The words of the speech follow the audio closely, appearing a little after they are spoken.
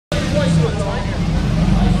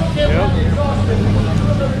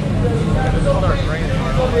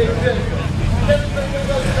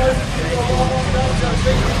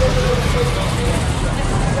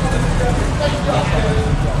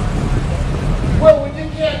Well, when you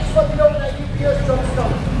can, just let me know when that UPS truck's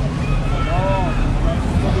coming.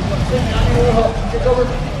 I need a little help. Take over.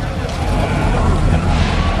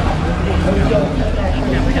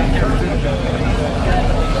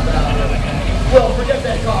 Well, forget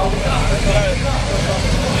that car.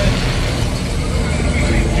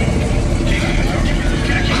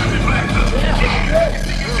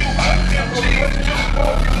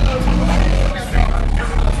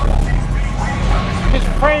 His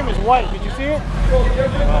frame is white. Did you see it?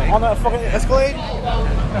 On that fucking Escalade?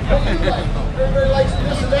 Everybody likes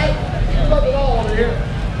this and that. We love it all over here.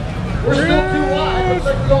 We're still too wide. Looks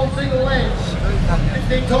like we're going single lanes.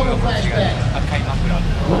 Daytona flashback.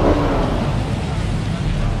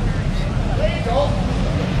 There you go.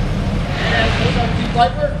 And what's our T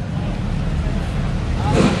Viper?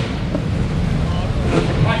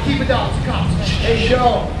 Alright, keep it down. It's cops. Hey,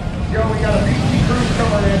 Joe. Joe, we got a PT Cruise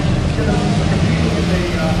coming in. It's going to be competing in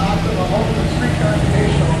the Optima Ultimate Street Car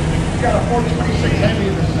Invitational. He's got a 426 Hemi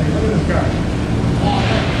in this thing. Look at this car. Oh,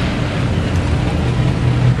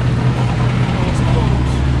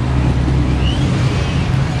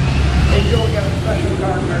 hey Joe, we got a special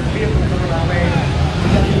car in our vehicle coming our way. We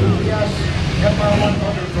got the UPS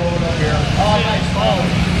FR100 rolling up here. Oh, nice. Oh,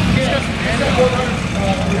 yeah.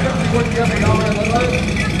 We definitely wouldn't get the hour in the light.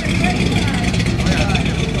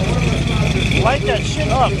 Light that shit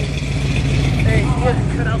up. Hey,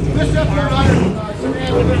 this F100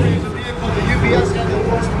 sedan delivery is a vehicle the UPS had the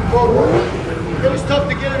most forward. It was tough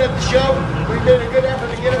to get it at the show. We made a good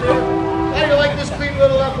effort to get it there. How do you like this clean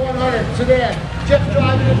little F100 sedan? Jeff's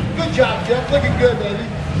driving it. Good job, Jeff. Looking good, baby.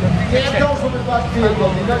 Dan, tell us something about the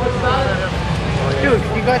vehicle. You know what's about it? Dude,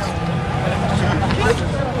 you guys...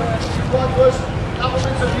 One was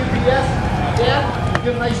compliments of UPS. Dan, you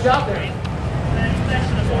did a nice job there.